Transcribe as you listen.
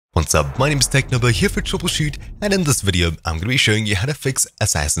What's up, my name is TechNobo here for Troubleshoot, and in this video I'm going to be showing you how to fix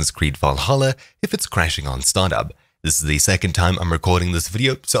Assassin's Creed Valhalla if it's crashing on startup. This is the second time I'm recording this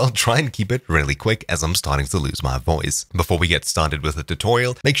video, so I'll try and keep it really quick as I'm starting to lose my voice. Before we get started with the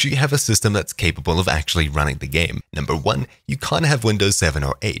tutorial, make sure you have a system that's capable of actually running the game. Number 1, you can't have Windows 7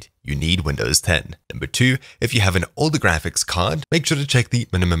 or 8. You need Windows 10. Number 2, if you have an older graphics card, make sure to check the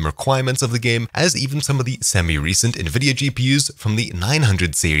minimum requirements of the game, as even some of the semi-recent NVIDIA GPUs from the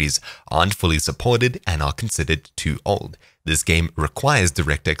 900 series aren't fully supported and are considered too old. This game requires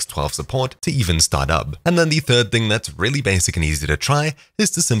DirectX 12 support to even start up. And then the third thing that's really basic and easy to try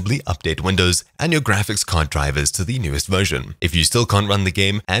is to simply update Windows and your graphics card drivers to the newest version. If you still can't run the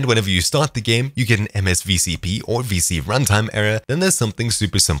game, and whenever you start the game you get an MSVCP or VC runtime error, then there's something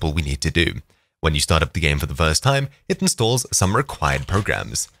super simple we need to do. When you start up the game for the first time, it installs some required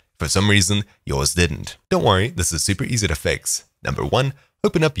programs. For some reason, yours didn't. Don't worry, this is super easy to fix. Number 1,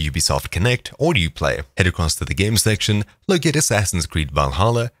 open up Ubisoft Connect or Uplay. Head across to the game section, locate Assassin's Creed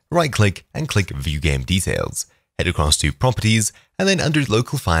Valhalla, right-click and click View Game Details. Head across to Properties, and then under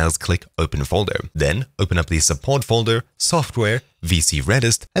Local Files, click Open Folder. Then open up the Support folder, Software, VC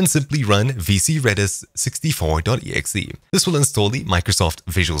Redist, and simply run vcredist64.exe. This will install the Microsoft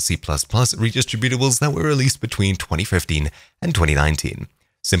Visual C++ redistributables that were released between 2015 and 2019.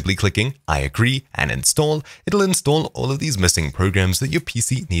 Simply clicking I agree and install, it'll install all of these missing programs that your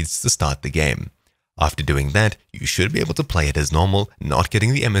PC needs to start the game. After doing that, you should be able to play it as normal, not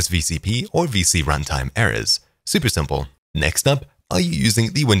getting the MSVCP or VC runtime errors. Super simple. Next up, are you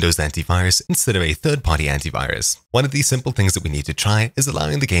using the Windows antivirus instead of a third-party antivirus? One of the simple things that we need to try is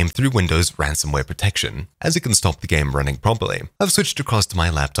allowing the game through Windows ransomware protection, as it can stop the game running properly. I've switched across to my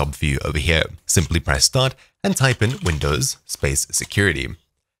laptop view over here. Simply press Start and type in Windows space Security.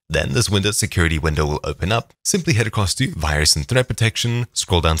 Then this Windows Security window will open up. Simply head across to Virus and Threat Protection,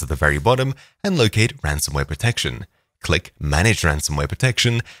 scroll down to the very bottom, and locate Ransomware Protection. Click Manage Ransomware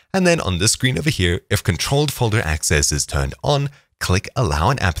Protection, and then on this screen over here, if Controlled Folder Access is turned on, click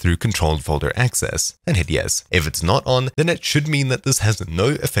Allow an app through Controlled Folder Access, and hit Yes. If it's not on, then it should mean that this has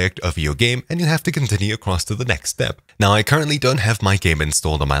no effect over your game and you have to continue across to the next step. Now, I currently don't have my game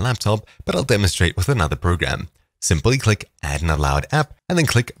installed on my laptop, but I'll demonstrate with another program. Simply click Add an Allowed App and then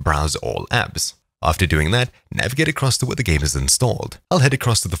click Browse All Apps. After doing that, navigate across to where the game is installed. I'll head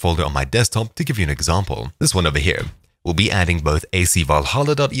across to the folder on my desktop to give you an example. This one over here. We'll be adding both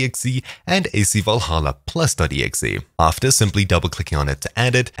acvalhalla.exe and acvalhallaplus.exe. After simply double-clicking on it to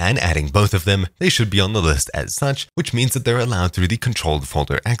add it and adding both of them, they should be on the list as such, which means that they're allowed through the controlled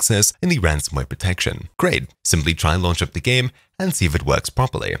folder access in the ransomware protection. Great. Simply try and launch up the game and see if it works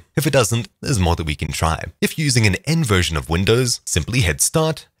properly. If it doesn't, there's more that we can try. If you're using an N version of Windows, simply hit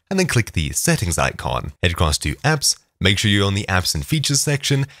Start and then click the Settings icon. Head across to Apps. Make sure you're on the Apps and Features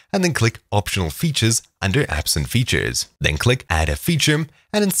section, and then click Optional Features under Apps and Features. Then click Add a Feature,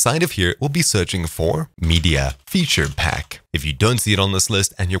 and inside of here, we'll be searching for Media Feature Pack. If you don't see it on this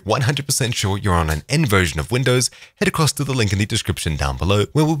list and you're 100% sure you're on an N version of Windows, head across to the link in the description down below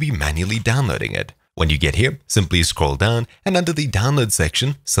where we'll be manually downloading it. When you get here, simply scroll down, and under the Download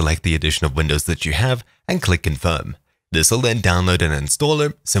section, select the edition of Windows that you have, and click Confirm. This will then download an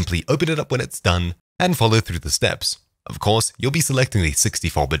installer. Simply open it up when it's done, and follow through the steps. Of course, you'll be selecting the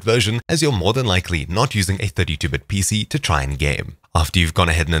 64-bit version, as you're more than likely not using a 32-bit PC to try and game. After you've gone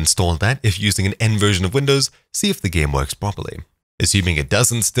ahead and installed that, if you're using an N version of Windows, see if the game works properly. Assuming it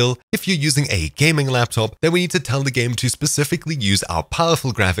doesn't still, if you're using a gaming laptop, then we need to tell the game to specifically use our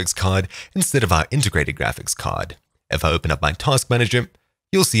powerful graphics card instead of our integrated graphics card. If I open up my task manager,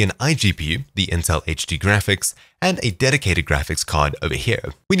 you'll see an iGPU, the Intel HD graphics, and a dedicated graphics card over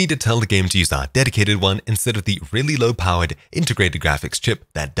here. We need to tell the game to use our dedicated one instead of the really low-powered integrated graphics chip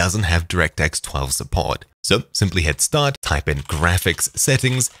that doesn't have DirectX 12 support. So simply hit Start, type in Graphics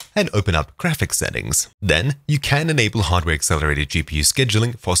Settings, and open up Graphics Settings. Then you can enable hardware accelerated GPU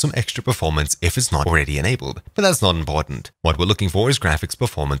scheduling for some extra performance if it's not already enabled, but that's not important. What we're looking for is Graphics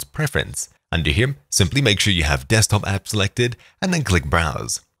Performance Preference. Under here, simply make sure you have Desktop app selected and then click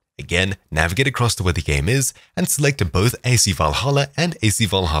Browse. Again, navigate across to where the game is and select both AC Valhalla and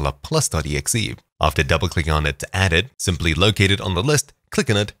acvalhallaplus.exe. After double-clicking on it to add it, simply locate it on the list, click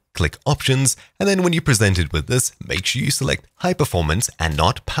on it, click Options, and then when you're presented with this, make sure you select High Performance and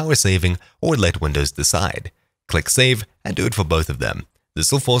not Power Saving, or let Windows decide. Click Save and do it for both of them.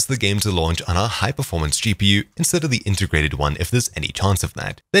 This will force the game to launch on our high-performance GPU instead of the integrated one if there's any chance of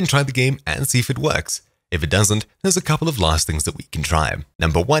that. Then try the game and see if it works. If it doesn't, there's a couple of last things that we can try.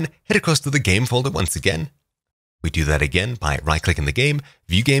 Number 1, head across to the game folder once again. We do that again by right-clicking the game,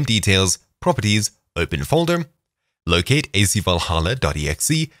 View Game Details, Properties, Open Folder, Locate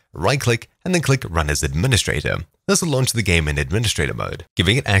acvalhalla.exe, right-click, and then click Run as Administrator. This will launch the game in Administrator mode,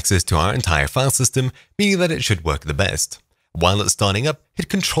 giving it access to our entire file system, meaning that it should work the best. While it's starting up, hit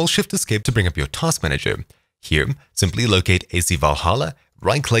Ctrl-Shift-Escape to bring up your Task Manager. Here, simply locate acvalhalla,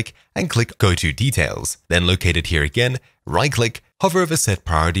 right-click, and click Go to Details. Then locate it here again, right-click, hover over Set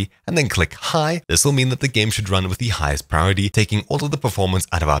Priority, and then click High. This will mean that the game should run with the highest priority, taking all of the performance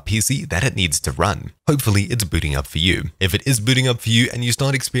out of our PC that it needs to run. Hopefully, it's booting up for you. If it is booting up for you and you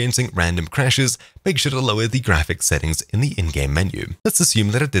start experiencing random crashes, make sure to lower the graphics settings in the in-game menu. Let's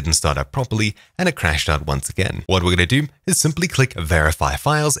assume that it didn't start up properly and it crashed out once again. What we're going to do is simply click Verify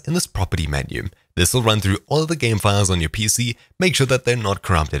Files in this Property menu. This will run through all of the game files on your PC, make sure that they're not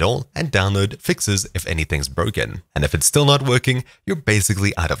corrupt at all, and download fixes if anything's broken. And if it's still not working, you're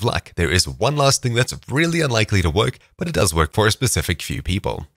basically out of luck. There is one last thing that's really unlikely to work, but it does work for a specific few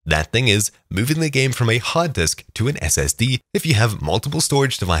people. That thing is moving the game from a hard disk to an SSD if you have multiple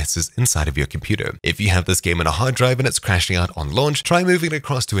storage devices inside of your computer. If you have this game on a hard drive and it's crashing out on launch, try moving it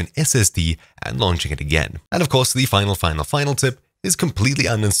across to an SSD and launching it again. And of course, the final tip is completely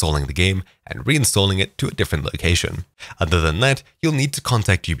uninstalling the game and reinstalling it to a different location. Other than that, you'll need to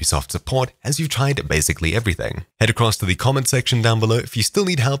contact Ubisoft support as you've tried basically everything. Head across to the comment section down below if you still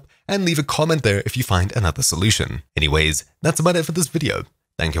need help, and leave a comment there if you find another solution. Anyways, that's about it for this video.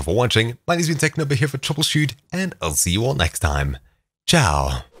 Thank you for watching. My name's been TechNubber here for Troubleshoot, and I'll see you all next time.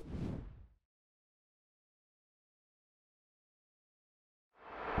 Ciao!